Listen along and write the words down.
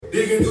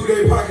Digging through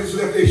their pockets,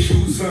 left their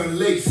shoes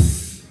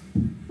unlaced.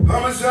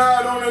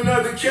 Homicide on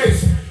another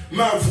case.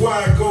 Mouth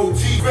wide, gold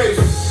teeth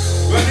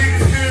face. My niggas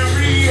couldn't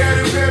read, had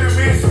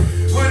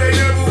impediments, but they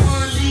never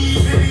would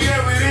leave any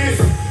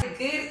evidence.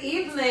 Good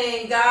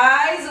evening,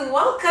 guys.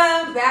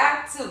 Welcome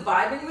back to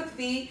Vibing with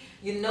V.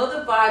 You know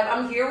the vibe.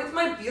 I'm here with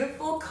my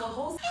beautiful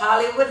co-host,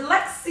 Hollywood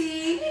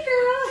Lexi. Hey,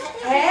 girl.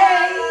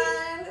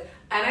 Hey.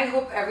 And I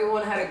hope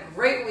everyone had a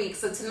great week.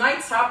 So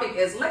tonight's topic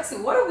is,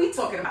 Lexi, what are we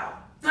talking about?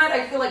 Tonight,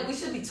 I feel like we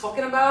should be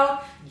talking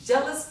about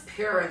jealous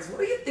parents. What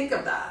do you think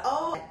of that?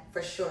 Oh,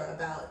 for sure,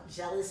 about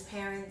jealous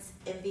parents,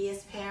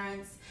 envious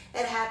parents.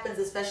 It happens,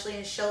 especially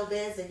in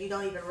showbiz, and you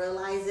don't even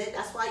realize it.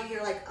 That's why you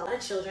hear like a lot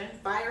of children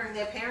firing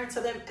their parents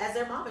as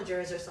their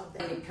momagers or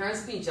something. Like, your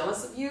parents being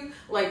jealous of you,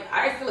 like,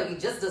 I feel like it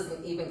just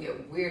doesn't even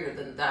get weirder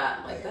than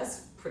that. Like,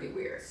 that's pretty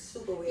weird.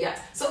 Super weird. Yes.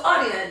 So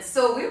audience,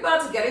 so we're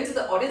about to get into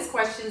the audience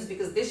questions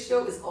because this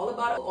show is all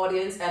about the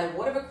audience and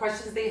whatever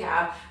questions they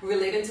have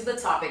related to the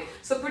topic.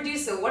 So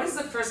producer, what is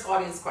the first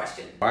audience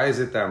question? Why is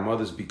it that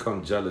mothers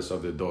become jealous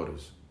of their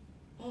daughters?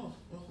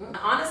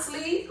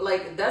 Honestly,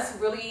 like, that's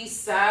really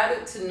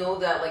sad to know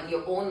that like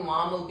your own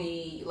mom will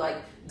be like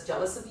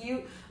jealous of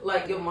you.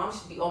 Like, your mom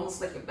should be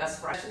almost like your best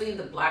friend. Especially in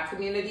the black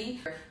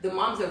community, the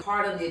moms are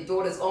hard on their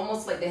daughters,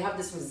 almost like they have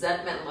this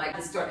resentment, like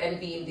they start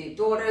envying their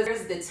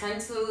daughters. They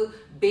tend to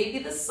baby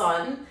the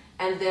son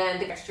and then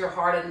they extra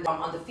hard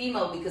on the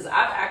female, because I've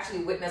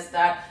actually witnessed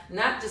that,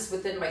 not just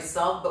within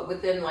myself, but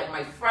within like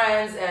my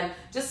friends and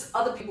just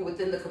other people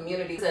within the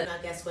community. And I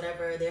guess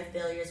whatever their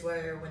failures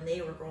were when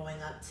they were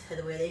growing up,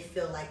 to where they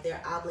feel like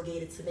they're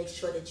obligated to make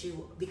sure that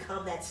you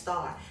become that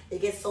star. They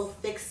get so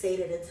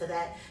fixated into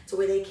that to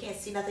where they can't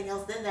see nothing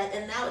else than that,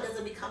 and now it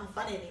doesn't become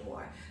fun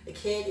anymore. The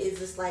kid is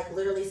just like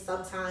literally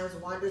sometimes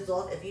wanders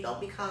off if you don't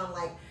become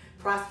like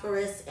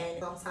prosperous, and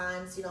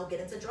sometimes, you know,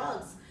 get into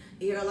drugs.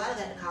 You hear a lot of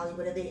that in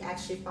Hollywood, and they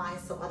actually find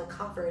some other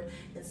comfort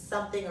in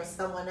something or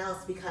someone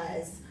else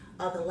because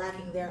of the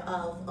lacking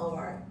thereof,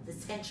 or the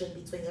tension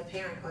between their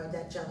parent or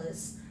that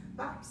jealous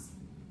vibes.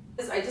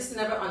 I just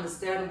never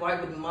understand why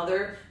would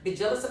mother be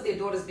jealous of their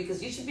daughters,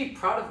 because you should be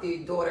proud of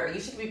your daughter. You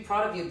should be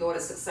proud of your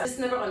daughter's success. I just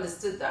never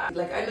understood that.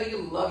 Like, I know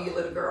you love your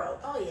little girl.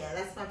 Oh yeah,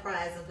 that's my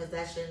prize and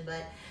possession,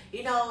 but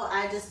you know,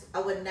 I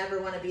would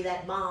never want to be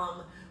that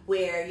mom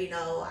where, you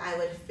know, I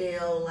would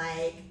feel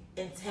like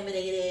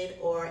intimidated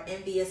or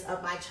envious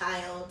of my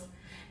child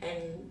and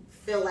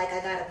feel like I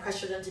gotta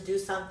pressure them to do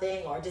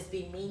something or just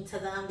be mean to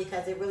them,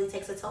 because it really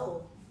takes a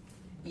toll.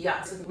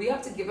 Yeah, so we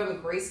have to give them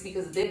grace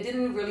because they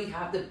didn't really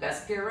have the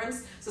best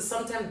parents. So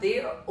sometimes they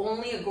are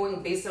only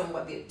going based on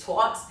what they're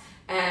taught.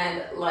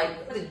 And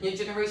like the new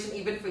generation,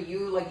 even for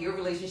you, like your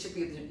relationship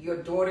with your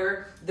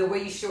daughter, the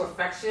way you show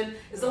affection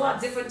is a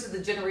lot different to the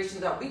generation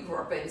that we grew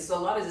up in. So a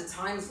lot of the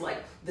times,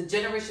 like the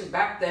generation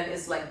back then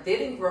is like they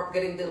didn't grow up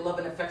getting the love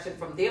and affection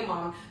from their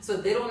mom, so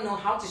they don't know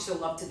how to show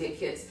love to their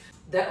kids.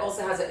 That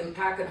also has an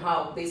impact on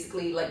how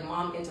basically like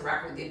mom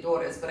interact with their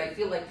daughters. But I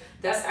feel like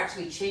that's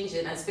actually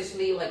changing,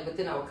 especially like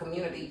within our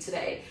community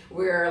today,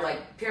 where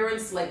like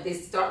parents, like they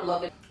start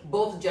loving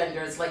both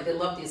genders, like they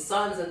love their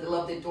sons and they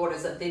love their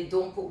daughters, that they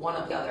don't put one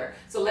on the other.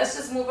 So let's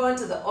just move on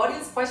to the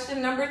audience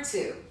question number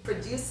 2.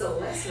 Producer,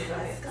 let's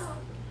go.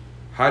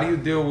 How do you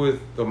deal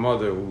with the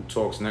mother who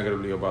talks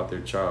negatively about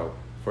their child?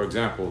 For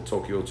example,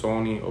 Tokyo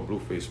Tony or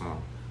Blueface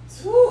Mom.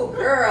 Ooh,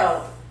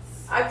 girl.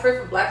 I pray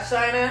for Black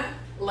China.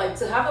 Like,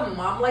 to have a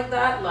mom like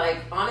that, like,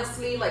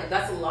 honestly, like,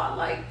 that's a lot.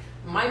 Like,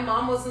 my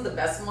mom wasn't the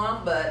best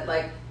mom, but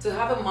like to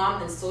have a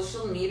mom in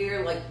social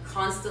media like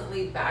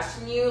constantly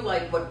bashing you,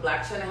 like what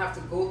Black China have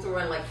to go through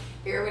and like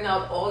airing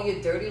out all your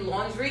dirty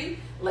laundry,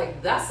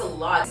 like that's a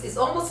lot. It's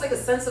almost like a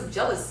sense of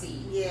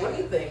jealousy. Yeah. What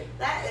do you think?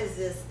 That is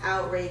just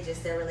outrageous,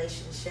 their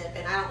relationship,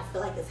 and I don't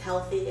feel like it's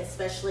healthy,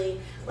 especially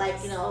like,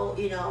 you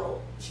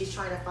know, she's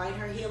trying to find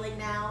her healing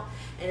now,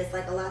 and it's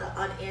like a lot of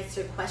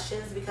unanswered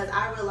questions, because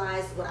I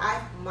realized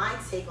my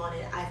take on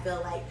it, I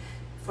feel like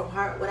from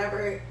her,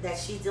 whatever that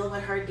she's dealing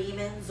with, her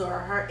demons or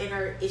her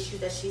inner issues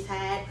that she's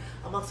had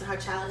amongst her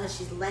childhood,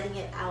 she's letting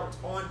it out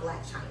on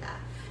Black China.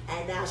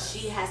 And now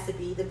she has to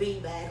be the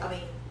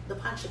the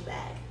punching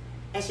bag.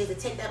 And she has to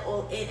take that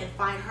all in and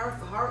find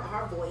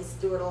her voice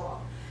through it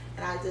all.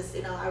 And I just,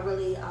 I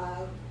really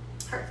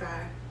hurt for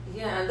her.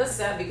 Yeah, and that's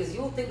sad, because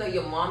you will think that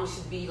your mom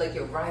should be like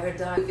your ride or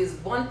die. If there's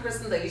one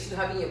person that you should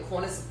have in your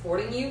corner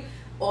supporting you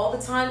all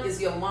the time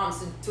is your mom.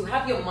 So to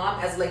have your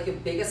mom as like your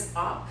biggest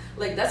op,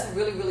 like that's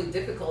really, really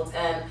difficult.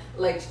 And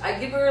like I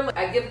give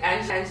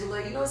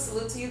Angela,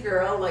 salute to you,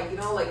 girl. Like,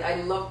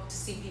 I love to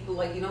see people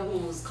like,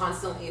 who's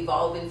constantly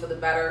evolving for the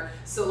better.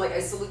 So like I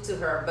salute to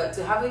her. But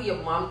to have your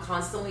mom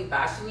constantly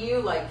bashing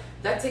you, like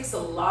that takes a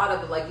lot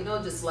of like,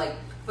 just like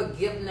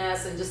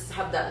forgiveness and just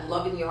have that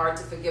love in your heart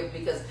to forgive.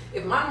 Because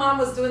if my mom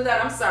was doing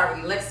that, I'm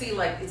sorry, Lexi,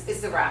 like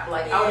it's a wrap.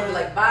 Like I would be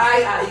like,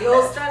 bye,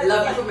 adios,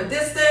 love you from a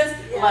distance.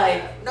 Yeah.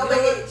 Like no,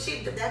 but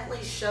she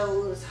definitely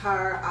shows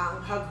her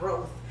her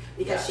growth,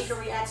 because she can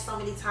react so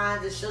many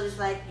times and she'll just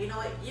like, you know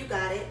what, you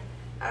got it,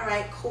 all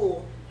right,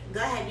 cool, go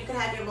ahead, you can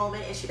have your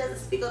moment. And she doesn't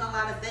speak on a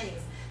lot of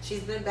things.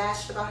 She's been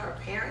bashed about her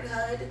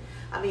parenthood.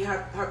 I mean,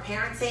 her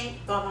parenting,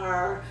 from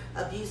her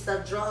abuse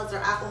of drugs or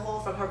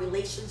alcohol, from her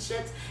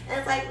relationships. And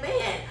it's like,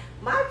 man,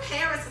 my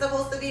parents are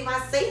supposed to be my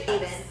safe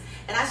haven.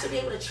 And I should be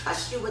able to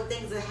trust you with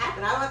things that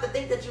happen. I don't have to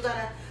think that you got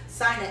to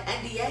sign an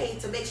NDA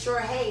to make sure,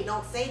 hey,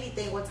 don't say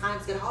anything when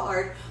times get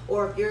hard,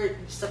 or if you're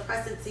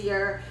suppressing to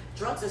your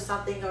drugs or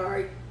something,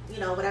 or, you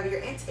know, whatever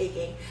you're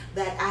intaking,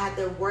 that I have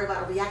to worry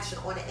about a reaction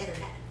on the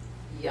internet.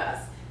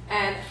 Yes.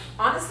 And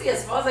honestly,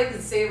 as far as I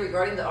can say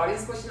regarding the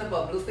audience question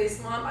about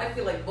Blueface mom, I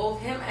feel like both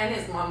him and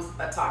his mom's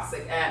are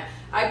toxic. And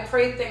I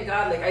pray, thank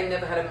God, like I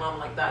never had a mom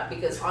like that,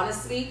 because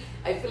honestly,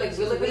 I feel like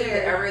we're living in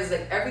the era is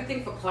like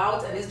everything for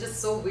clout, and it's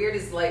just so weird.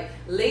 It's like,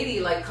 lady,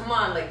 like come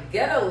on, like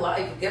get a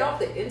life, get off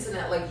the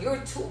internet. Like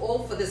you're too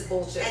old for this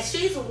bullshit. And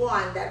she's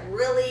one that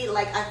really,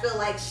 like, I feel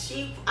like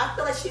she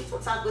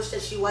sometimes wish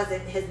that she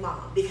wasn't his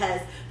mom,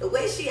 because the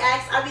way she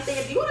acts, I be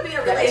thinking, do you want to be in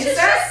a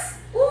relationship?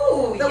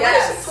 Ooh, the way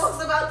she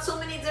talks about too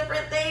many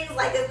different things,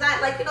 like it's not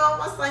like, you know,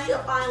 almost like he's a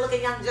fine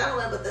looking young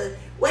gentleman, but the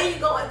way you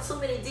go into too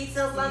many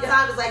details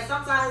sometimes, it's like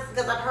sometimes,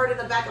 because I've heard in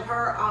the back of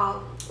her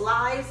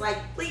lives, like,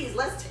 please,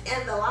 let's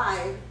end the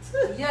live.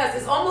 Yes,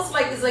 it's almost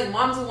like, it's like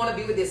moms who want to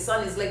be with their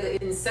son. It's like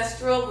the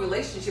ancestral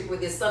relationship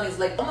with their son is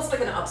like almost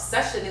like an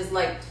obsession. It's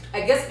like,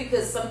 I guess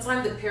because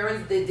sometimes the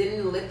parents, they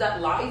didn't live that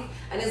life,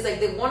 and it's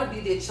like they want to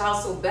be their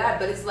child so bad,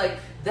 but it's like,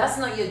 that's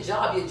not your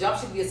job. Your job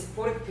should be a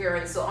supportive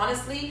parent. So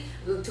honestly,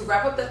 to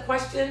wrap up that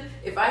question,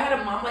 if I had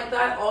a mom like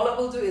that, all I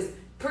will do is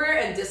prayer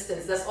and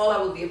distance. That's all I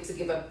will be able to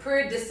give her.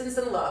 Prayer, distance,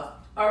 and love.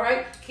 All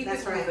right? Keep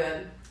it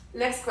moving.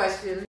 Next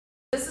question.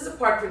 This is a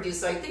part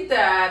producer. I think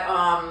that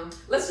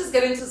let's just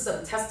get into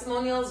some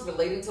testimonials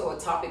relating to our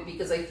topic,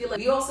 because I feel like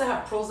we also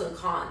have pros and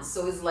cons.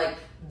 So it's like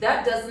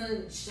that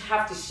doesn't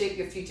have to shape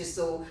your future.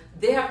 So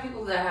they have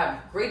people that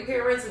have great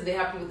parents, and they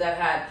have people that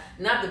had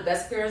not the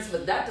best parents,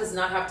 but that does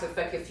not have to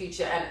affect your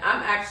future. And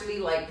I'm actually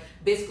like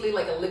basically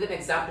like a living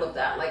example of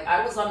that. Like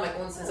I was on my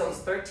own since I was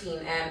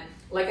 13, and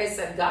like I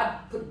said, God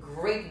put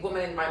great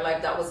women in my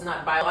life that was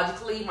not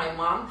biologically my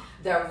mom,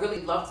 that really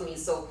loved me.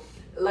 So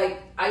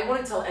like I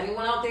want to tell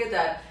anyone out there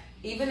that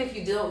even if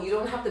you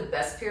don't have the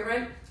best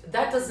parent,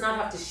 that does not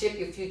have to shape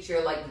your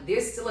future. Like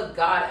there's still a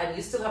God, and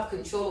you still have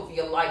control of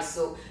your life.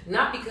 So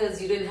not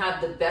because you didn't have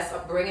the best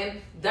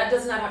upbringing, that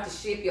does not have to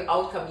shape your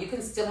outcome. You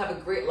can still have a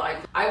great life.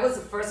 I was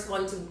the first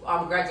one to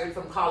graduate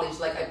from college.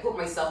 Like I put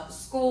myself to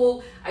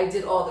school. I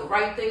did all the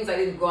right things. I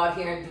didn't go out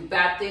here and do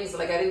bad things.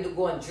 Like I didn't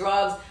go on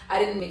drugs. I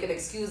didn't make an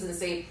excuse and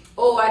say,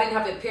 oh, I didn't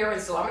have a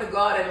parent, so I'm gonna go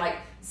out and like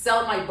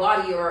sell my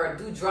body or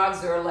do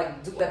drugs or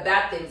like do the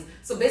bad things.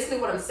 So basically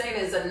what I'm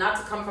saying is that not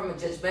to come from a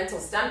judgmental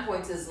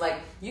standpoint is like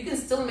you can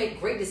still make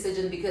great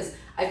decisions, because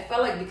I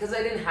felt like because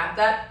I didn't have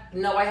that,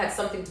 now I had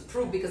something to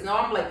prove, because now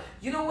I'm like,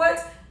 you know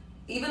what?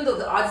 Even though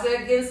the odds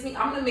are against me,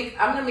 I'm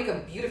gonna make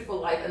a beautiful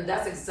life, and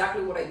that's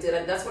exactly what I did,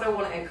 and that's what I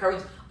want to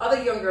encourage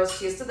other young girls.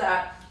 Cheers to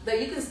that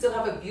you can still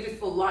have a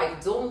beautiful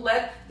life. Don't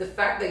let the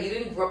fact that you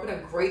didn't grow up in a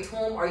great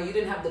home or you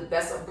didn't have the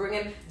best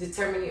upbringing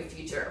determine your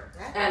future.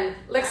 And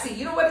Lexi,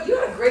 you know what? You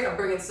had a great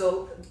upbringing,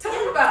 so tell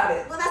me about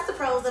it. Well, that's the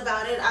pros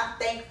about it. I'm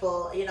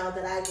thankful, you know,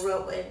 that I grew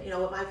up with, you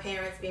know, with my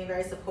parents being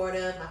very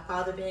supportive, my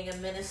father being a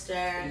minister,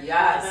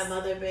 yes, my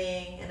mother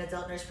being an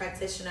adult nurse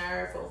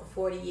practitioner for over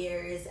 40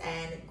 years,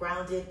 and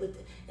grounded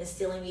with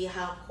instilling me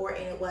how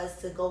important it was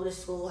to go to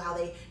school, how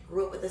they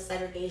grew up with the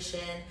segregation,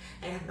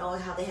 and knowing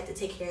how they had to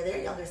take care of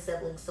their younger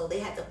siblings. So they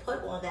had to put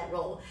on that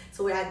role.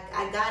 So where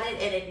I got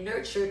it, and it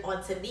nurtured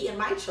onto me and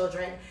my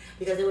children,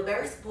 because they were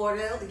very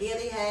supportive. Yeah,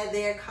 they had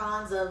their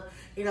cons of,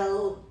 you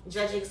know,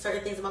 judging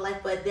certain things in my life,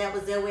 but that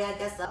was their way, I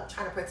guess, of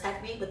trying to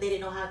protect me, but they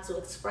didn't know how to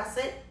express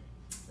it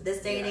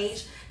this day and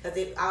age,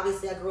 because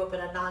obviously I grew up in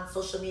a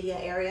non-social media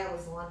area. I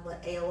was on with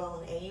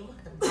AOL and AIM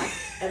and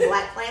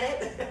Black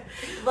Planet.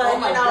 But, oh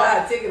my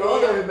God, take it all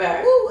the way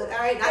back. Woo, all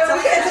right, not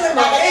we can't talk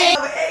about AIM.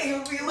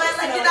 But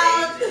like, you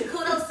know,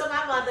 kudos to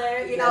my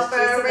mother, you know, for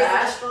raising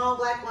a strong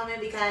Black woman,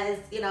 because,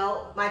 you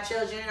know, my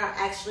children are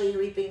actually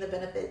reaping the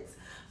benefits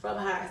from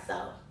her.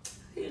 So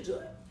you enjoy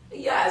it.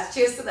 Yes,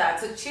 cheers to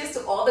that. So cheers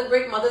to all the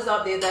great mothers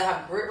out there that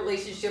have great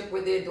relationship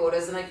with their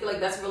daughters. And I feel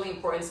like that's really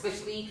important,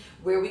 especially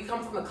where we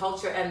come from a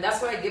culture. And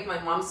that's why I give my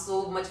mom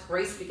so much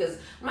grace, because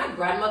my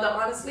grandmother,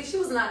 honestly, she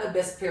was not the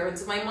best parent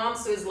to my mom.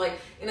 So it's like,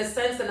 in a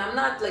sense, and I'm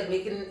not like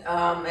making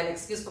an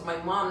excuse for my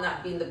mom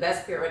not being the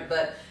best parent,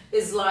 but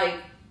it's like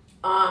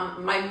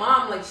my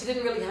mom, like she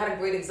didn't really have a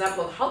great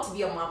example of how to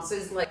be a mom. So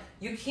it's like,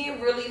 you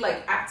can't really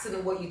like act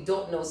in what you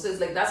don't know. So it's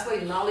like, that's why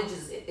knowledge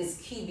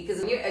is key, because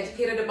when you're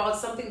educated about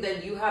something,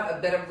 then you have a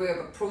better way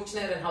of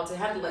approaching it and how to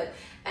handle it.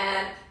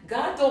 And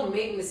God don't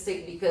make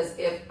mistake, because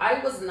if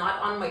I was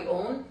not on my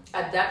own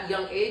at that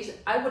young age,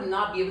 I would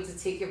not be able to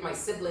take care of my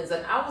siblings.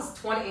 And I was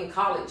 20 in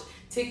college,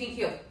 taking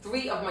care of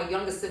 3 of my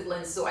younger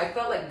siblings. So I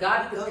felt like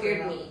God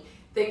prepared me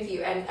Thank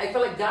you. And I feel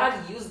like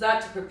God used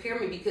that to prepare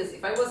me, because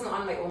if I wasn't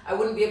on my own, I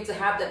wouldn't be able to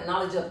have that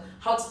knowledge of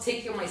how to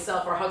take care of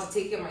myself or how to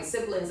take care of my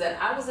siblings. And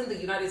I was in the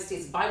United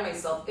States by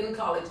myself in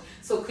college.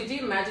 So could you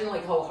imagine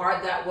like how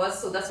hard that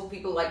was? So that's what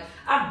people like,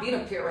 I've been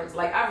a parent,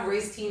 like I've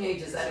raised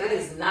teenagers, and it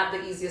is not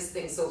the easiest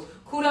thing. So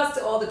kudos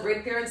to all the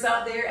great parents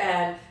out there,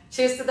 and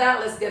cheers to that.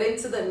 Let's get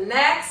into the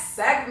next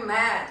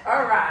segment.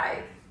 All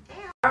right.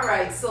 All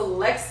right, so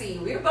Lexi,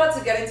 we're about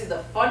to get into the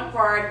fun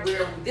part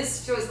where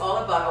this show is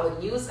all about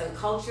our news and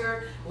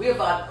culture. We're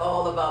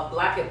all about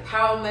Black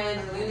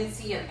empowerment,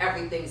 unity, and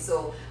everything.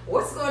 So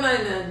what's going on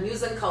in the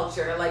news and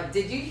culture? Like,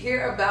 did you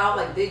hear about,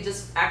 like, they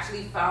just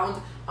actually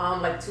found,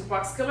 like,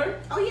 Tupac's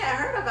killer? Oh, yeah, I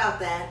heard about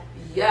that.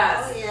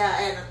 Yes. Oh,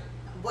 yeah, and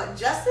what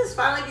justice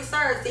finally be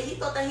served. See, he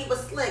thought that he was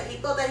slick. He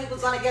thought that he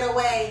was going to get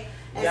away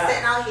and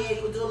sitting out here.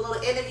 He would do little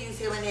interviews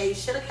here and there. He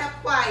should have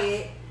kept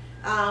quiet,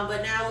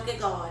 but now look at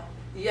God.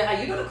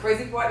 Yeah, you know the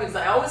crazy part is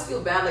I always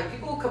feel bad, like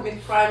people who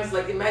commit crimes,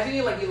 like imagine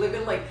you're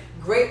living like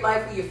great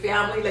life with your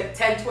family, like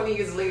 10, 20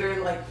 years later,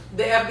 and like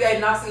the FBI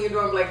knocks on your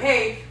door and be like,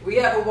 hey, we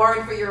have a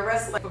warrant for your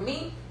arrest. Like for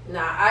me,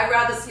 nah, I'd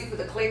rather sleep with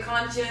a clear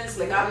conscience.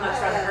 Like I'm not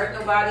trying to hurt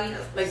nobody.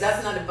 Like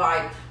that's not the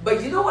vibe.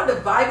 But you know what the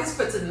vibe is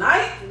for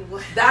tonight?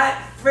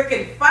 That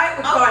freaking fight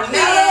with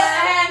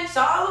Carnella and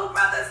Charlo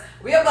brothers.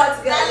 We're about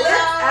to get a lift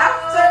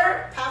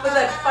after for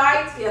that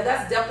fight. Yeah,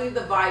 that's definitely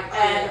the vibe.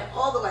 And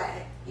all the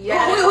way.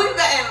 Yeah. Who you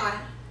betting on?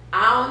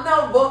 I don't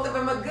know. Both of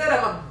them are good.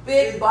 I'm a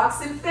big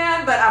boxing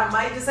fan, but I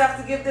might just have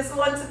to give this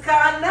one to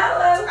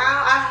Carnella.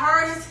 I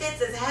heard his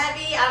hits is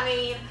heavy. I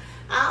mean,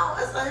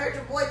 I heard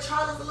your boy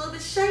Charles a little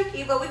bit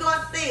shaky, but we're going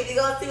to see. We're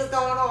going to see what's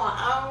going on.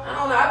 I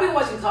don't know. I've been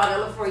watching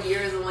Carnella for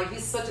years, and like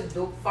he's such a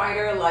dope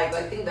fighter. Like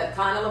I think that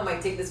Carnella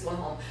might take this one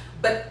home.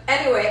 But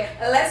anyway,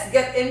 let's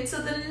get into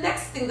the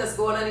next thing that's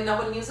going on in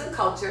our news and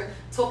culture.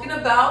 Talking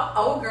about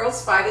our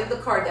girls fighting the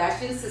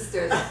Kardashian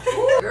sisters.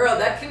 Ooh, girl,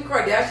 that Kim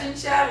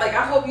Kardashian chat, like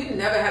I hope you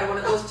never had one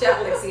of those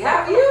chat, Lexi.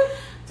 Have you?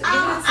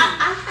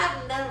 I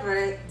have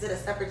never did a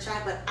separate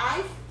chat, but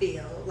I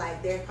feel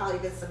like there's probably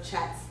been some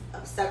chats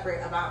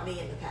separate about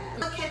me in the past.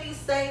 What can you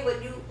say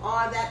when you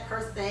are that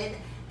person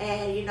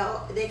and, you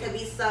know, there could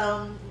be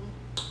some,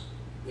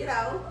 you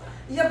know...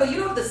 Yeah, but you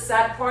know what the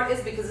sad part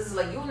is? Because it's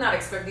like you will not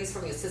expect these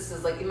from your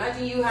sisters. Like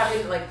imagine you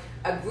having like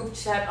a group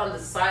chat on the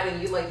side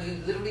and you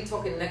literally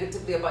talking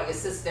negatively about your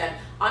sister. And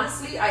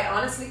I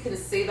honestly can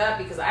say that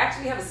because I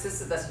actually have a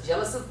sister that's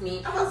jealous of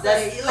me. I'm gonna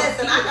say,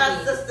 listen, I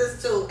got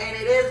sisters too, and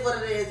it is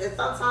what it is. And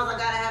sometimes I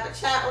gotta have a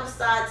chat on the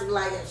side to be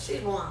like, yeah,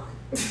 she's one.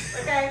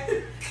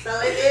 Okay, so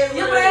it is.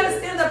 Yeah, but I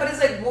understand that. But it's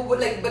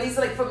like, but it's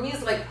like for me,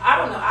 it's like I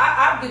don't know.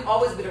 I've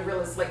always been a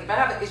realist. Like if I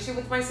have an issue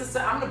with my sister,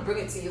 I'm gonna bring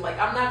it to you. Like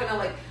I'm not gonna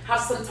like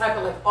have some type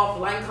of like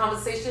offline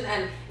conversation.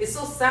 And it's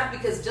so sad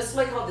because just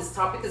like how this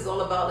topic is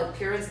all about like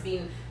parents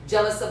being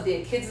jealous of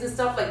their kids and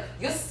stuff, like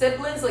your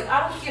siblings. Like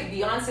I don't care if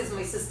Beyonce's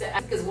my sister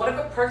because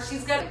whatever perks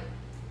she's got.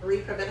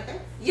 Reaper benefits?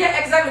 Yeah,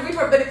 exactly.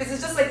 Reaper benefits.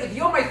 It's just like if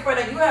you're my friend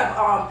and you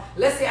have,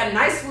 let's say, a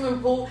nice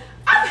swimming pool,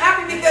 I'm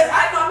happy because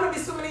I know I'm gonna be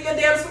swimming in your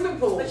damn swimming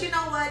pool. But you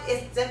know what?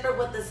 It's different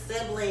with the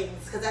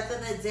siblings because at the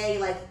end of the day,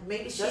 like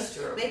maybe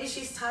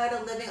she's tired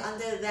of living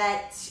under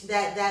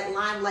that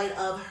limelight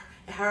of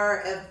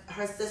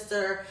her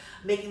sister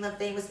making them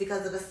famous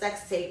because of a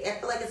sex tape. I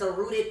feel like it's a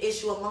rooted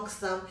issue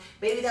amongst them,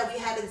 maybe that we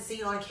haven't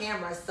seen on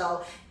camera.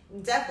 So.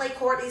 Definitely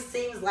Courtney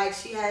seems like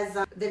she has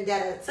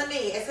vendetta. To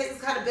me,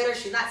 it's kind of bitter.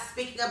 She's not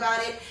speaking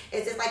about it.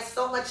 It's just like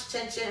so much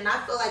tension. And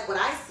I feel like what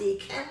I see,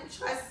 Kim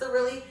tries to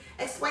really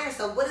explain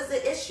herself. What is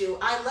the issue?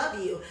 I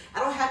love you. I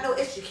don't have no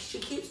issue. She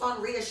keeps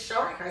on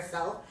reassuring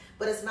herself,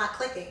 but it's not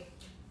clicking.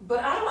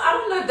 But I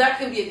don't know if that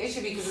can be an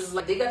issue because it's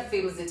like they got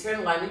famous. They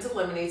turned lime into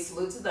lemonade.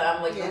 Salute to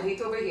them. Like, no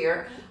hate over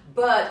here.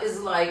 But it's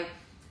like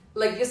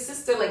your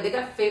sister, like they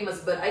got famous,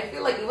 but I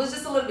feel like it was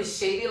just a little bit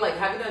shady, like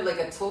having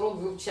a total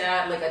group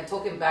chat, like I'm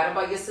talking bad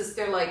about your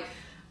sister, like.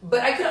 But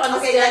I could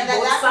understand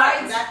both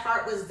sides. That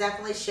part was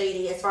definitely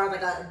shady, as far as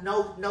like a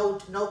no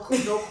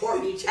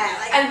Courtney chat.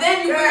 Like, and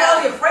then you bring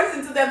all your friends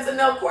into them, so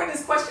now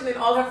Courtney's questioning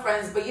all her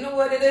friends. But you know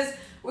what it is?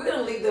 We're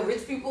gonna leave the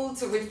rich people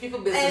to rich people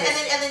business.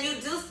 And then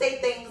you do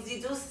say things,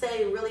 you do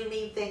say really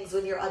mean things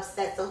when you're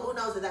upset. So who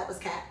knows if that was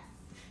cat?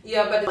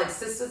 Yeah, but like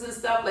sisters and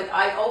stuff, like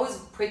I always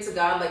pray to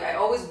God, like I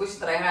always wish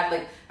that I had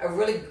like a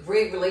really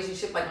great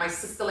relationship, like my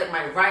sister, like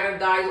my ride or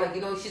die, like, you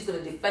know, she's going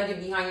to defend you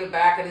behind your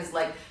back, and it's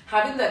like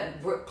having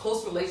that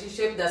close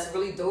relationship, that's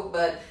really dope.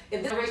 But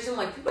in this generation,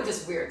 like people are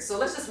just weird. So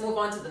let's just move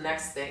on to the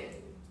next thing.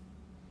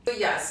 But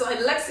yeah, so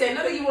and Lexi, I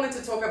know that you wanted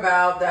to talk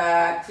about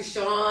that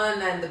Krishan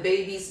and the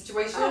baby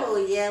situation.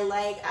 Oh yeah,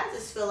 like I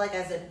just feel like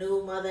as a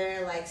new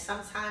mother, like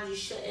sometimes you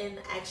shouldn't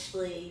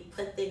actually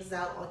put things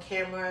out on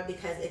camera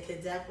because it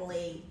could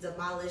definitely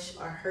demolish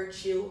or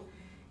hurt you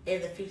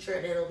in the future,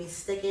 and it'll be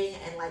sticking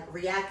and like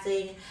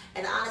reacting.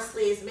 And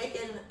honestly, it's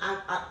making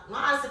my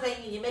honest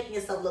opinion, you're making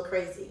yourself look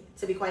crazy,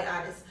 to be quite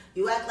honest.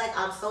 You act like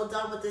I'm so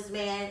done with this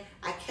man,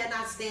 I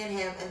cannot stand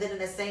him, and then in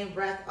the same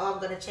breath, oh, I'm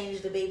going to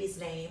change the baby's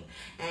name,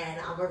 and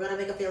we're going to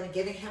make a family,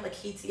 giving him a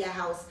key to your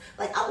house.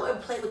 Like, I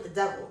wouldn't play with the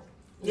devil.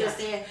 You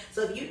understand?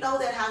 So if you know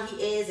that how he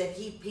is and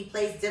he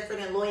plays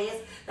different and Lloyd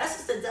is, that's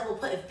just the devil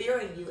putting fear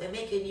in you and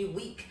making you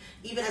weak,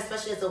 even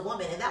especially as a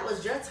woman. And that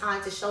was your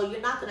time to show you're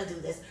not going to do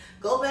this.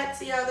 Go back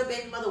to your other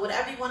baby mother,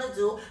 whatever you want to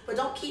do, but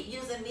don't keep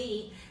using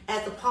me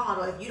as a pawn.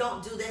 Or if you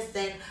don't do this,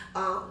 then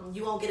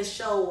you won't get a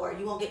show or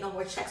you won't get no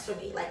more checks from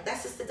me. Like,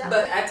 that's just the devil.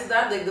 But add to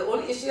that, like, the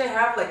only issue I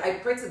have, like, I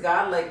pray to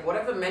God, like,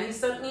 whatever man he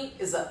sent me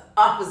is the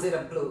opposite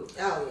of blue.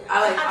 Oh, yeah.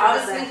 I, like,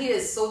 100%. honestly, he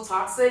is so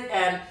toxic,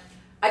 and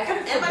I kind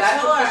of feel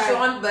bad for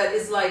Krishan, but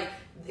it's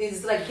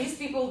like these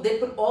people, they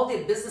put all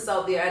their business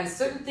out there, and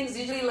certain things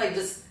usually like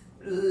just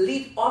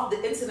leave off the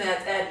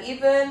internet. And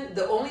even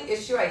the only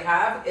issue I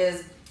have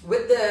is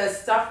with the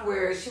stuff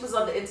where she was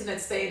on the internet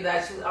saying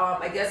that she,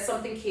 I guess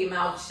something came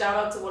out. Shout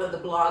out to one of the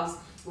blogs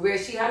where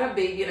she had her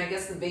baby, and I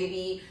guess the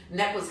baby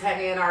neck was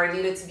hanging or it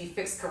needed to be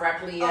fixed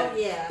correctly. And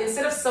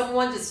instead of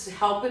someone just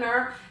helping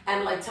her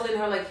and like telling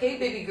her like, hey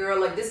baby girl,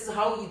 like this is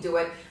how you do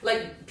it.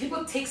 Like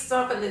people take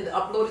stuff and then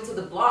upload it to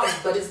the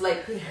blogs, but it's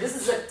like, this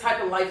is the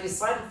type of life you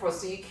signed for,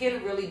 so you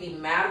can't really be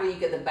mad when you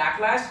get the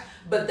backlash.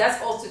 But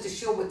that's also to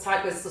show what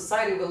type of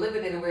society we're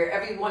living in, where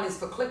everyone is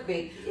for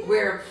clickbait,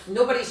 where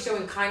nobody's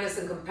showing kindness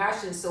and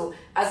compassion. So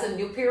as a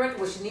new parent,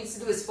 what she needs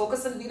to do is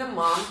focus on being a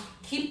mom,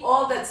 keep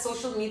all that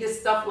social media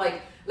stuff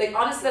like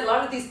honestly, a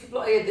lot of these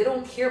people, they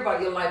don't care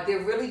about your life.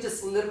 They're really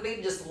just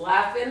literally just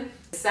laughing,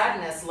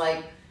 sadness,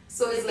 like.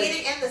 So it's like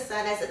getting in the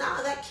sadness, and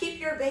not that, keep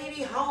your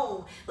baby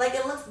home. Like,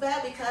 it looks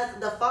bad because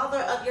the father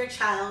of your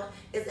child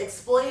is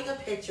exploiting a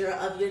picture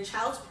of your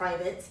child's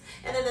privates,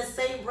 and in the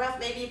same breath,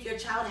 maybe if your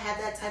child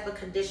had that type of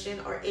condition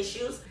or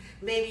issues,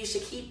 maybe you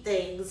should keep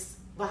things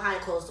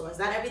behind closed doors.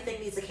 Not everything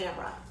needs a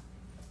camera.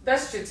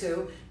 That's true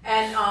too.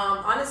 And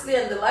honestly,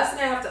 and the last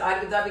thing I have to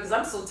add with that, because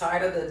I'm so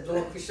tired of the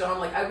blue Krishan,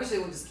 like I wish they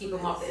would just keep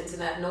him off the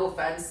internet. No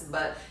offense,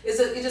 but it's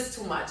just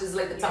too much. It's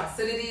like the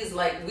toxicity is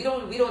like we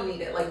don't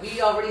need it. Like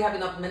we already have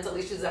enough mental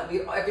issues that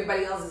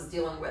everybody else is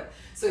dealing with.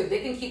 So if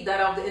they can keep that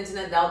off the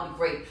internet, that would be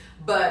great.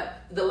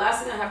 But the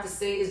last thing I have to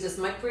say is just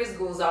my prayers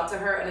goes out to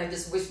her, and I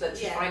just wish that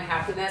she find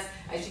happiness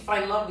and she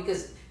find love,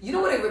 because you know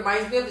what it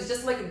reminds me of? It's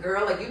just like a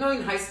girl, like, you know,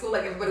 in high school,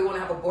 like everybody want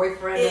to have a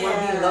boyfriend, they want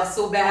to be in love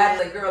so bad.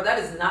 Like, girl, that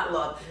is not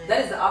love.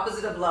 That is the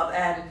opposite of love.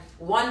 And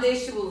one day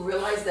she will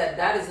realize that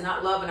that is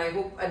not love, and I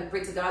hope and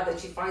pray to God that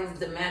she finds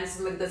the man,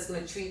 somebody that's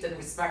going to treat and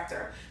respect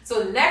her.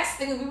 So next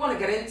thing we want to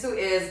get into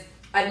is,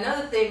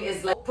 another thing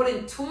is like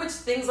putting too much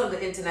things on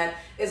the internet,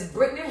 is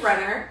Brittany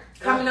Renner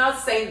coming out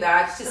saying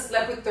that she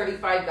slept with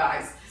 35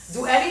 guys.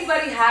 Do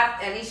anybody have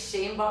any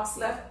shame box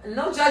left?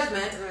 No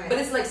judgment, but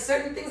it's like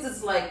certain things,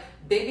 it's like,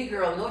 baby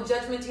girl, no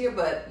judgment here,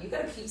 but you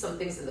gotta keep some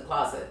things in the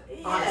closet.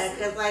 Yeah,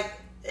 because like,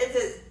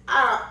 it's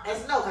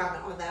no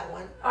comment on that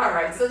one. All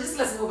right, so just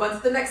let's move on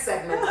to the next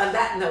segment on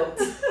that note.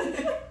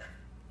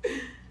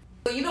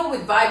 So you know,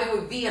 with vibing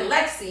with V and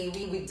Lexi,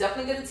 we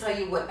definitely going to tell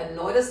you what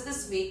annoyed us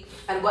this week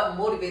and what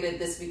motivated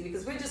this week,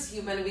 because we're just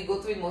human. We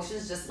go through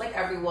emotions just like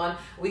everyone.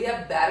 We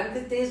have bad and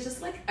good days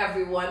just like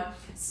everyone.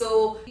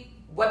 So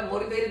what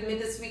motivated me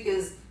this week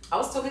is, I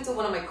was talking to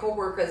one of my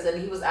coworkers,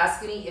 and he was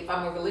asking me if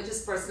I'm a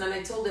religious person, and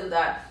I told him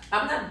that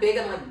I'm not big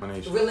on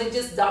like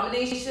religious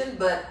domination,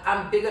 but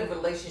I'm big on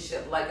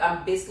relationship. Like,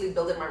 I'm basically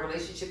building my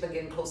relationship and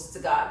getting closer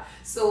to God.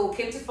 So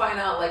came to find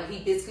out, like, he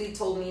basically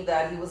told me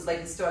that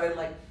he started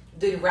like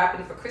doing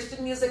rapping for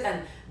Christian music,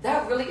 and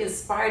that really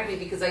inspired me,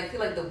 because I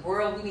feel like the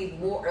world, we need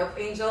more Earth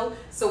Angel.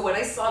 So when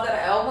I saw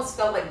that, I almost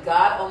felt like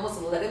God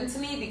almost led him to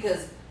me,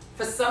 because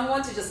for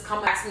someone to just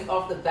come ask me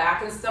off the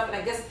back and stuff, and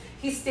I guess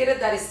he stated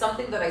that is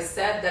something that I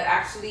said that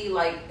actually,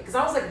 like, because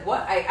I was like,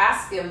 what? I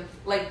asked him,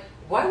 like,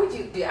 why would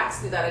you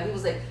ask me that? And he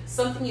was like,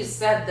 something you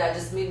said that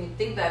just made me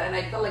think that. And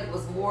I felt like it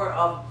was more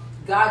of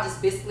God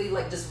just basically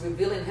like just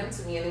revealing him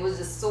to me. And it was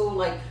just so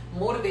like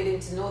motivating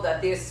to know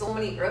that there's so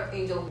many Earth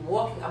Angels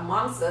walking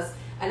amongst us.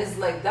 And it's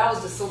like, that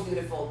was just so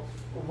beautiful.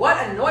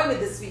 What annoyed me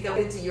this week, I'll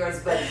get to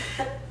yours, but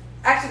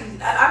actually,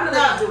 I'm going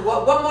to let you do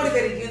what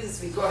motivated you this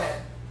week? Go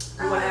ahead.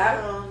 You want to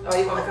add? Or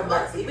you want to come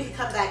back? We can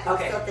come back. I'm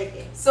still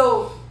thinking.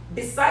 So,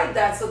 beside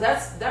that, so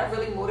that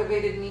really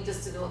motivated me,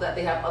 just to know that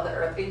they have other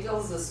Earth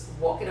Angels just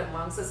walking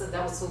amongst us, and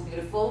that was so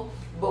beautiful.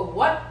 But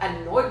what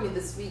annoyed me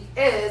this week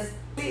is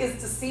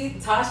to see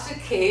Tasha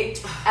K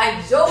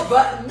and Joe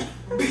Button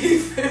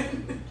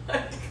beefing.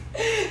 Like,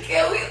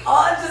 can we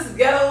all just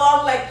get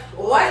along? Like,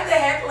 why the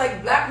heck,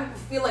 like, black people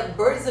feel like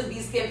birds and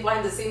bees can't fly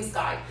in the same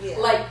sky?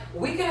 Like,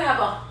 we can have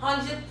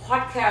 100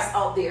 podcasts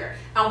out there,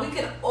 and we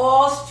can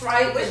all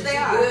strive and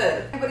do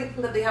good. Everybody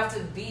think that they have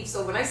to beef.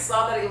 So when I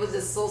saw that, it was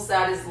just so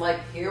sad. It's like,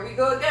 here we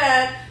go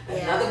again,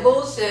 another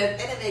bullshit.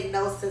 And it made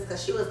no sense,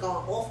 because she was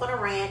going off on a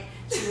rant.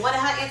 She wanted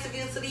her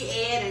interview to be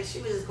aired, and she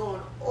was just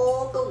going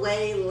all the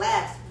way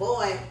left.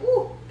 Boy,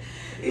 whoo.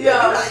 You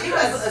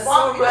just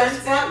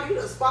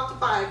sparked the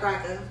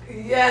firecracker.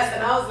 Yes,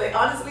 and I was like,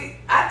 honestly,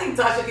 I think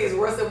Tasha K is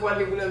worse than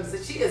Wendy Williams.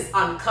 She is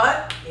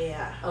uncut.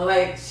 Yeah.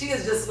 Like, she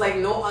is just like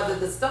no other.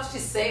 The stuff she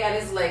say, and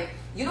it's like,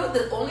 you know,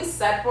 the only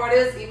sad part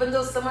is, even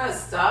though some of her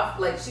stuff,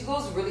 like, she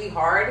goes really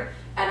hard,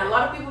 and a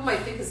lot of people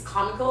might think it's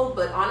comical,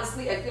 but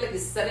honestly, I feel like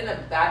it's setting a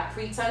bad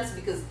pretense,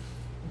 because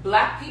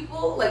Black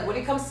people, like when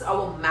it comes to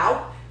our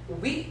mouth,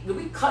 we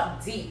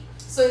cut deep.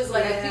 So it's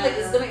like, I feel like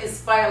it's going to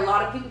inspire a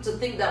lot of people to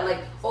think that, like,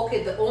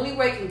 okay, the only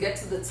way I can get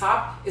to the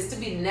top is to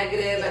be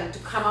negative and to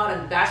come out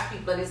and bash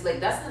people. And it's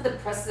like, that's not the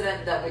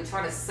precedent that we're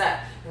trying to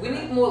set. We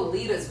need more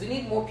leaders. We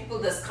need more people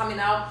that's coming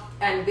out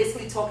and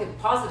basically talking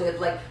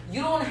positive. Like,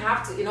 you don't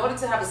have to, in order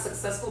to have a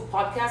successful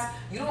podcast,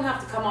 you don't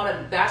have to come out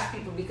and bash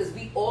people because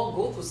we all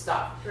go through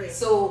stuff. Right.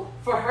 So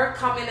for her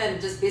coming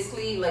and just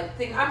basically like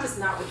think, I'm just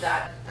not with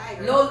that. I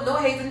agree. No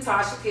hating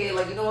Tasha K.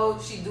 Like, you know,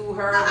 she do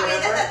her. No, I mean,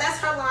 whatever. that's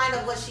her line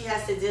of what she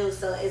has to do.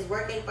 So it's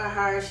working for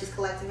her. She's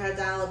collecting her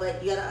dollar,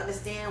 but you gotta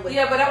understand.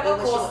 Yeah, but at what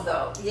cost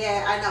though?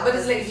 Yeah, I know. But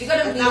it's like, if you're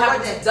gonna be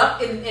having to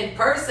duck in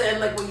person,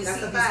 like when you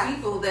see these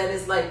people, then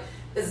it's like,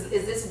 is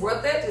this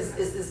worth it?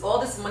 Is all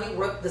this money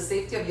worth the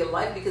safety of your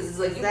life? Because it's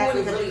like,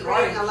 exactly, you're going really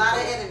creating hard. a lot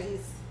of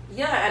enemies.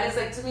 Yeah, and it's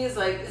like, to me, it's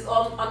like, it's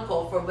all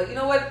uncalled for. But you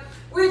know what?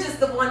 We're just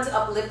the one to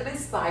uplift and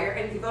inspire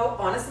and give our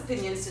honest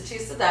opinions. To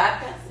cheers to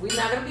that. Yes.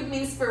 We're not gonna be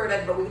mean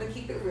spirited, but we're gonna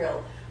keep it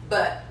real.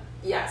 But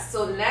yeah,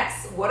 so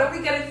next, what are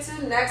we getting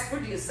to next,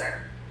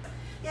 producer?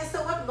 Yeah, so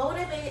what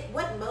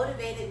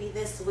motivated me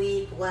this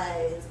week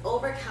was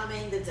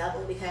overcoming the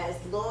devil, because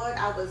Lord,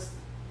 I was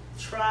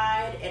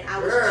tried and I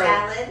was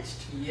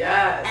challenged.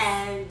 Yes.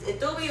 And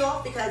it threw me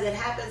off because it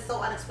happened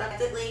so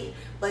unexpectedly.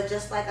 But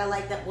just like I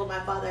like that what my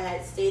father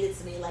had stated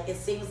to me, like it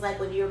seems like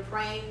when you're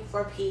praying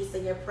for peace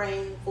and you're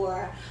praying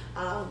for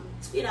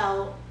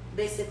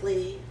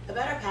basically a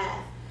better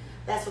path,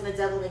 that's when the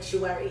devil makes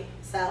you worry.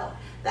 So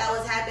that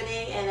was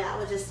happening, and I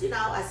was just,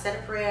 I said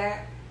a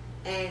prayer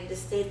and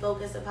just stayed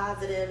focused and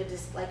positive and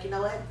just like, you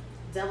know what,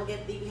 devil,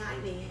 get thee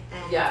behind me.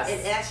 And yes.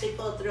 it actually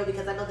pulled through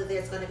because I know that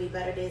there's going to be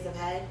better days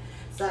ahead.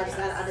 So I just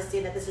got to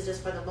understand that this is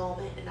just for the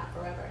moment and not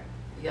forever.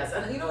 Yes,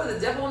 and you know what? The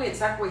devil only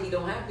attack where he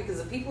don't have,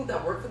 because the people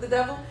that work for the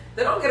devil,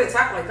 they don't get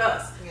attacked like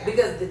us,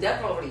 because the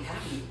devil already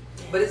have you.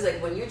 But it's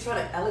like when you're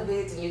trying to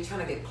elevate and you're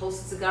trying to get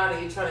closer to God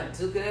and you're trying to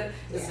do good,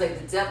 it's like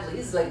the devil,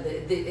 he's like,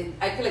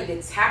 I feel like the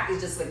attack is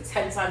just like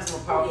 10 times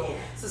more powerful.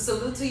 So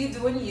salute to you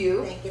doing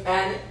you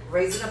and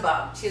raising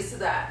above. Cheers to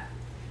that.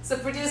 So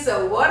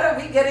producer, what are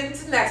we getting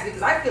to next?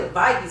 Because I feel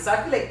vibey, so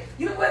I feel like,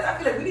 you know what? I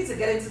feel like we need to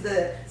get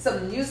into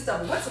some new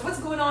stuff. What's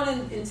going on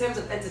in terms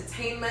of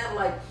entertainment?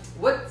 Like,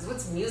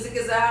 what's music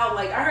is out?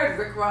 Like, I heard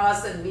Rick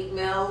Ross and Meek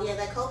Mill. Yeah,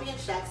 that Kobe and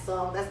Shaq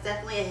song, that's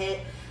definitely a hit.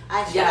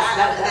 That's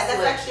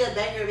actually a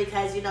banger,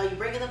 because you're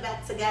bringing them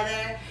back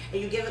together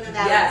and you're giving them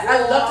that raw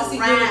I love to see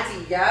rap,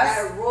 unity. Yes,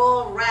 that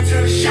raw rap.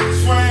 Till the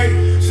shots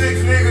rang,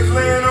 6 niggas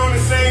laying on the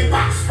same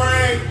box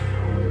frame.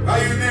 How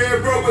you there,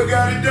 bro, but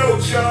got a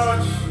dope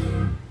charge?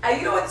 And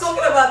you know what,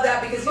 talking about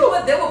that, because you know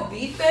what, they were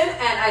beefing,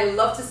 and I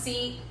love to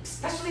see,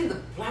 especially in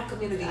the black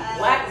community,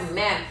 black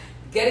men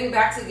getting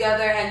back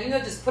together and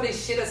just putting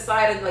shit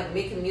aside and like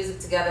making music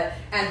together.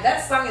 And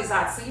that song is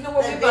hot. So you know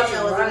what, we're about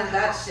to run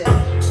that shit.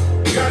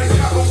 Got his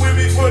chopper with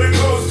me for the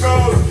ghost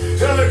calls.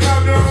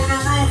 Helicopter on the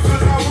roof,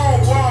 cause I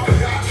won't walk.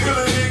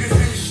 Killing niggas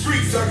in the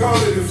streets, I call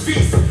it a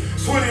feast.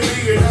 20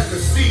 million at the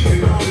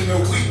season, all in a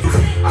week.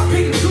 I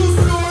pick and choose,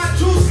 put on my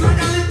juice like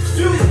I lit the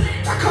fuse.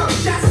 I call the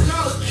shots and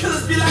all the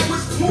killers be like,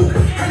 what's the move?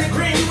 100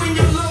 grand, you and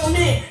your little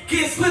man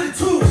getting split in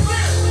two.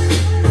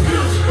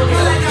 Girl,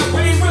 I got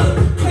way realer,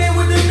 playing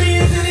with the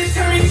millions and it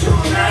turned me to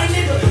a main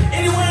nigga.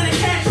 Anyone in the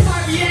cash,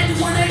 I react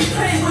to one that you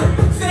play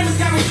with. Famous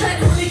got me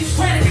tracked when niggas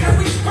sweating cause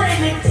we spray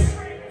niggas.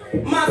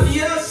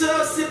 Mafia,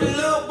 so sipping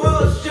little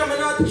balls,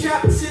 jumping off the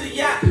chopper to the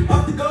yacht.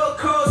 Off the Gold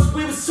Coast,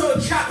 we was so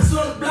choppers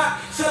on the block.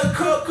 Selling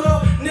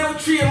cocoa, never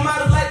treat a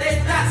model like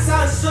they thought,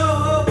 selling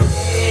Soho.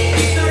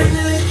 30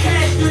 million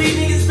cash, do these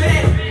niggas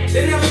bad.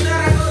 They never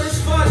thought I'd go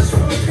this far just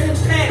from a pen and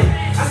pad.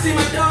 I see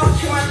my dog,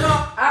 kill my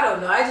dog. I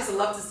don't know, I just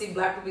love to see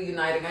black people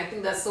uniting. I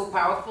think that's so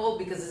powerful,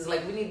 because it's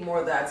like we need more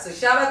of that. So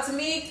shout out to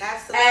me.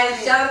 Absolutely.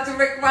 And shout out to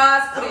Rick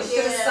Ross, putting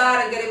shit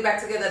aside and getting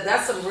back together.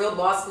 That's some real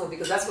boss move,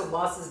 because that's what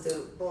bosses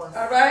do. Boss.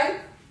 All right?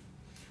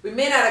 We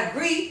may not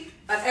agree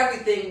on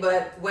everything,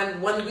 but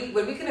when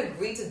we can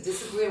agree to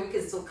disagree and we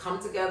can still come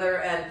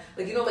together and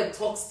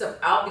talk stuff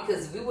out,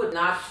 because we were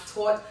not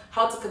taught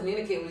how to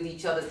communicate with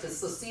each other.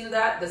 So seeing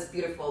that's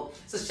beautiful.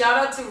 So shout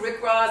out to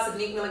Rick Ross and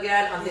Meek Mill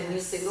again on their new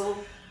single,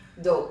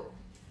 Dope.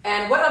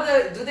 And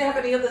do they have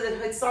any other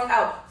hit song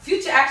out?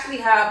 Future actually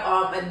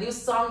have a new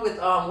song with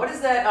what is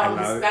that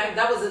Hispanic?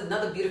 That was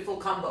another beautiful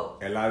combo.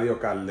 Eladio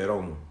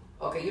Calderón.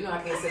 Okay, you know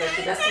I can't say that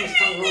shit. That's too much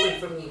tongue rolling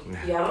for me.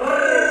 Yeah.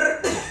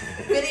 Alright.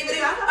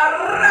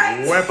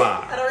 Huepa.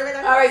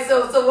 Alright,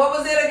 so what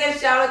was it again?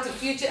 Shout out to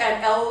Future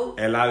and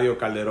Eladio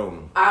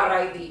Calderón.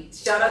 Alrighty.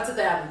 Shout out to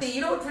them. You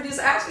know what,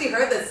 producer? I actually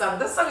heard that song.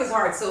 That song is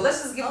hard. So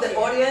let's just give the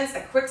audience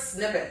a quick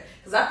snippet,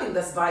 because I think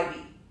that's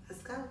vibey.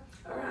 Let's go.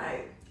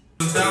 Alright.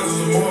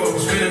 Thousands or more,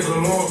 spending for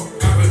the more.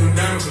 Popping them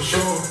diamonds for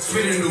sure.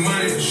 Spending new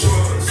money for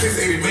sure.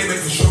 680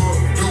 Maybach for sure.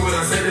 Do what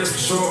I say, that's for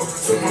sure.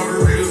 Some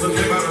margaritas and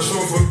live out the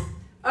shore for.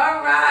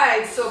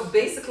 Alright, so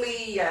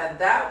basically,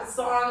 that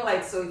song.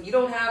 Like, so if you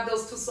don't have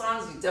those two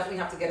songs, you definitely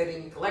have to get it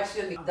in your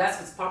collection. That's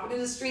what's popping in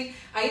the street.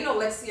 And you know,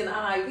 Lexi and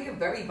I, we are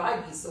very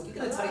vibey, so we're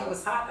gonna tell you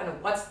what's hot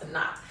and what's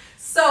not.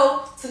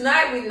 So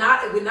tonight we're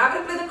not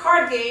gonna play the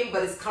card game,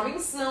 but it's coming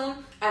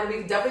soon, and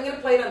we're definitely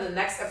gonna play it on the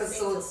next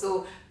episode.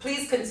 So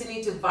please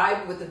continue to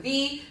vibe with the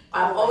V.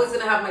 I'm always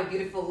gonna have my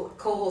beautiful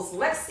co-host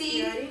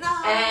Lexi,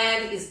 and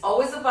it's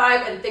always a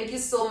vibe. And thank you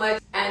so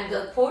much. And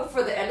the quote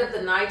for the end of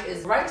the night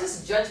is: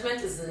 "Righteous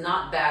judgment is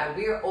not bad.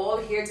 We are all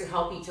here to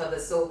help each other."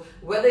 So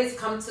whether it's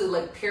come to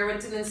like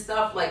parenting and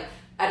stuff, like,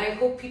 and I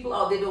hope people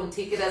out there don't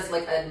take it as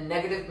like a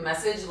negative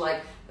message,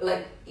 like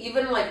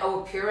even like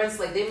our parents,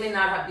 like they may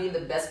not have been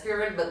the best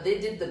parent, but they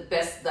did the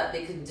best that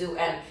they could do,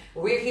 and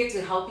we're here to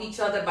help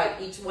each other by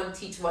each one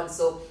teach one.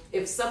 So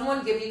if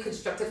someone give you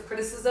constructive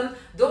criticism,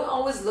 don't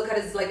always look at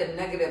it as like a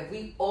negative.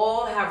 We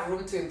all have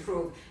room to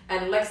improve.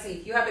 And Lexi,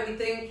 if you have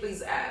anything,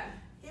 please add.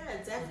 Yeah,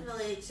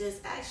 definitely.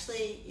 Just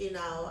actually, you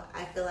know,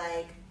 I feel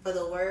like for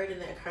the word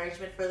and the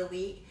encouragement for the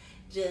week,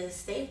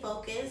 just stay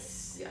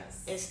focused.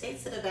 Yes. And stay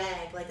to the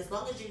bag. Like, as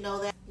long as you know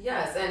that.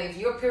 Yes, and if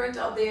you're a parent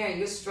out there and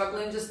you're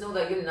struggling, just know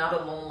that you're not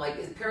alone. Like,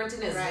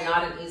 parenting is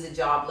not an easy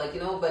job, like, you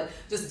know, but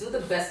just do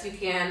the best you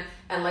can.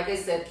 And like I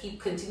said,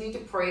 continue to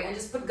pray and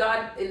just put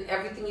God in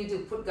everything you do.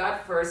 Put God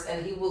first,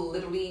 and He will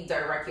literally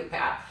direct your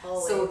path.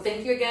 Always. So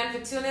thank you again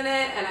for tuning in,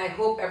 and I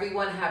hope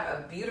everyone have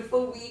a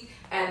beautiful week,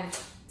 and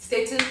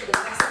stay tuned for the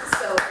next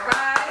episode. All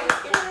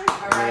right?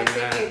 All right,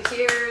 take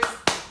care. Cheers.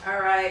 All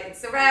right,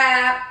 it's a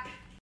wrap.